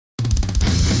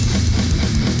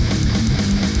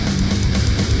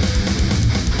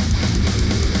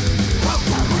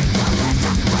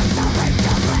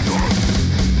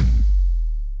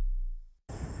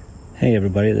Hey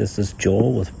everybody, this is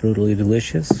Joel with Brutally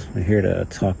Delicious. We're here to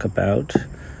talk about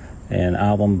an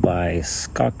album by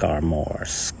Skogarmaor.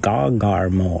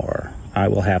 Skogarmaor. I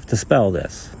will have to spell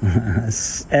this.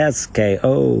 Skogarmaor.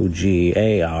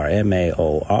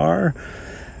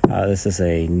 This is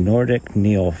a Nordic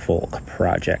neo-folk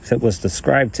project. It was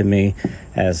described to me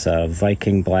as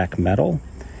Viking black metal.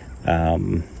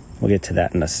 We'll get to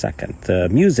that in a second. The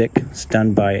music is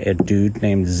done by a dude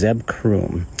named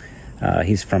Croom.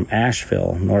 He's from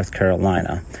Asheville, North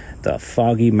Carolina, the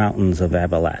foggy mountains of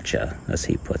Appalachia, as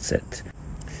he puts it.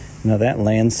 Now, that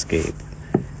landscape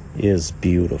is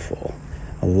beautiful.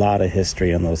 A lot of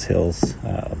history on those hills.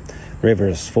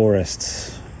 Rivers,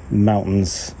 forests,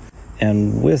 mountains.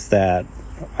 And with that,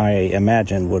 I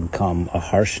imagine would come a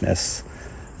harshness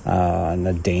and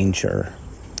a danger.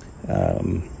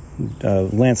 A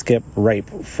landscape ripe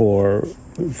for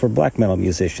black metal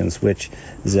musicians, which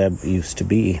Zeb used to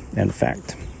be, in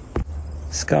fact.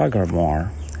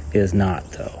 Skogarmaor is not,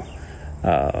 though.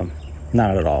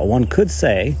 Not at all. One could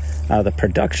say the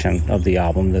production of the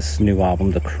album, this new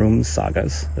album, the Croom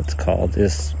Sagas, it's called,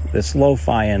 is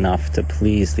lo-fi enough to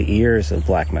please the ears of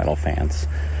black metal fans.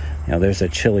 You know, there's a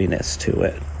chilliness to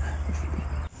it.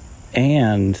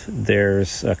 And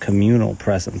there's a communal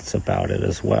presence about it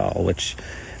as well, which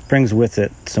brings with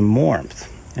it some warmth.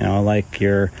 You know, like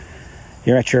you're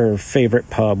at your favorite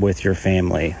pub with your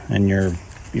family and your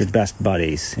best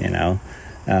buddies, you know.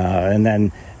 And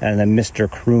then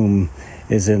Mr. Croom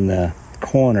is in the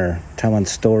corner telling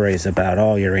stories about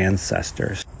all your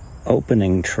ancestors.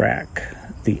 Opening track,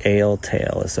 The Ale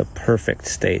Tale, is a perfect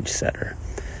stage setter.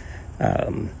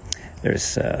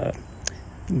 There's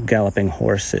galloping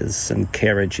horses and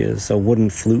carriages, a wooden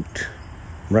flute,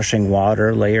 rushing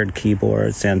water, layered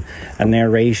keyboards, and a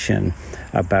narration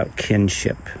about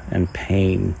kinship and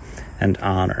pain and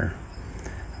honor.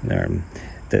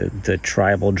 The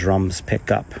tribal drums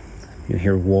pick up. You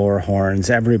hear war horns.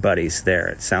 Everybody's there.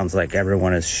 It sounds like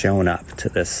everyone has shown up to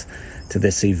this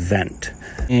event.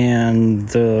 And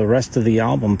the rest of the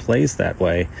album plays that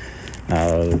way.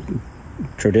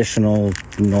 Traditional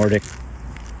Nordic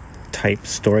type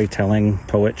storytelling,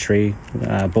 poetry,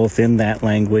 both in that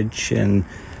language and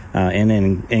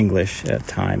in English at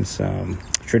times.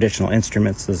 Traditional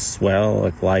instruments as well,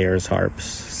 like lyres, harps,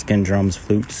 skin drums,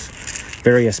 flutes,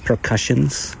 various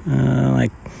percussions,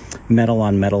 like metal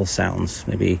on metal sounds,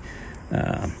 maybe,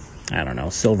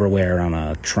 silverware on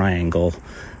a triangle,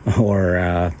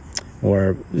 or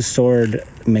sword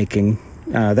making.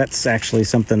 That's actually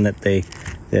something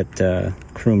that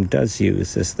Croom does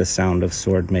use, is the sound of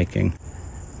sword making.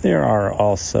 There are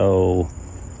also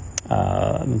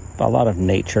a lot of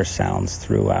nature sounds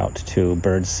throughout too,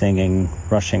 birds singing,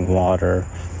 rushing water,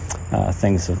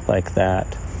 things like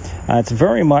that. It's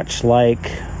very much like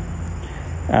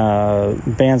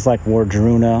bands like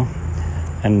Wardruna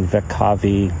and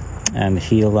Vekavi and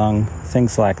Healung,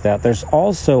 things like that. There's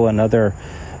also another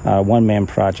one-man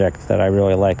project that I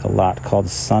really like a lot called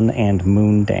Sun and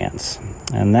Moon Dance.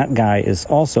 And that guy is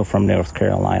also from North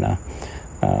Carolina.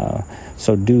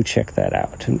 So do check that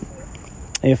out.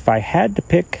 If I had to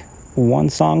pick one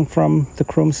song from the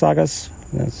Croom Sagas,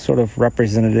 that's sort of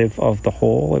representative of the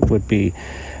whole, it would be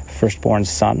Firstborn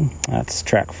Son. That's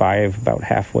track 5, about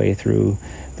halfway through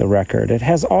the record. It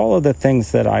has all of the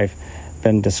things that I've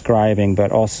been describing,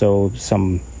 but also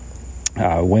some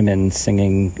women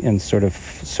singing in sort of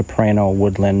soprano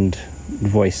woodland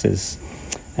voices.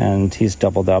 And he's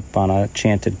doubled up on a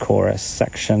chanted chorus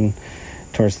section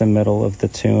towards the middle of the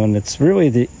tune. It's really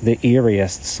the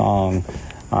eeriest song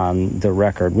on the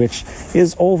record, which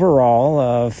is overall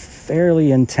a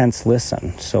fairly intense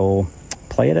listen. So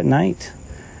play it at night,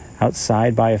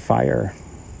 outside by a fire.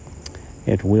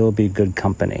 It will be good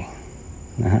company.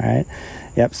 All right?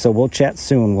 Yep, so we'll chat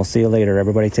soon. We'll see you later.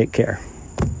 Everybody take care.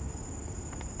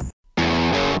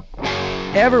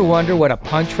 Ever wonder what a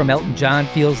punch from Elton John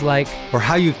feels like? Or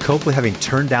how you'd cope with having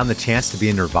turned down the chance to be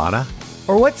in Nirvana?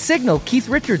 Or what signal Keith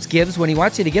Richards gives when he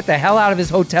wants you to get the hell out of his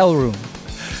hotel room?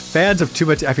 Fans of Too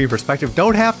Much Effing Perspective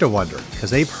don't have to wonder, because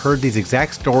they've heard these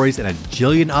exact stories and a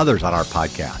jillion others on our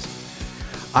podcast.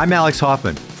 I'm Alex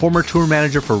Hoffman, former tour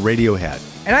manager for Radiohead.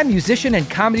 And I'm musician and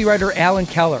comedy writer Alan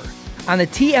Keller. On the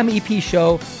TMEP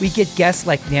show, we get guests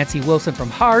like Nancy Wilson from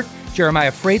Heart,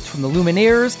 Jeremiah Freites from the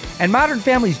Lumineers, and Modern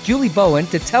Family's Julie Bowen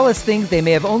to tell us things they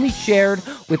may have only shared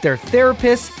with their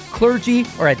therapist, clergy,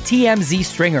 or a TMZ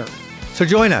stringer. So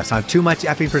join us on Too Much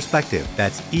Effing Perspective.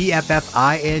 That's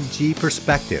EFFING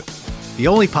Perspective. The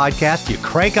only podcast you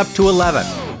crank up to 11.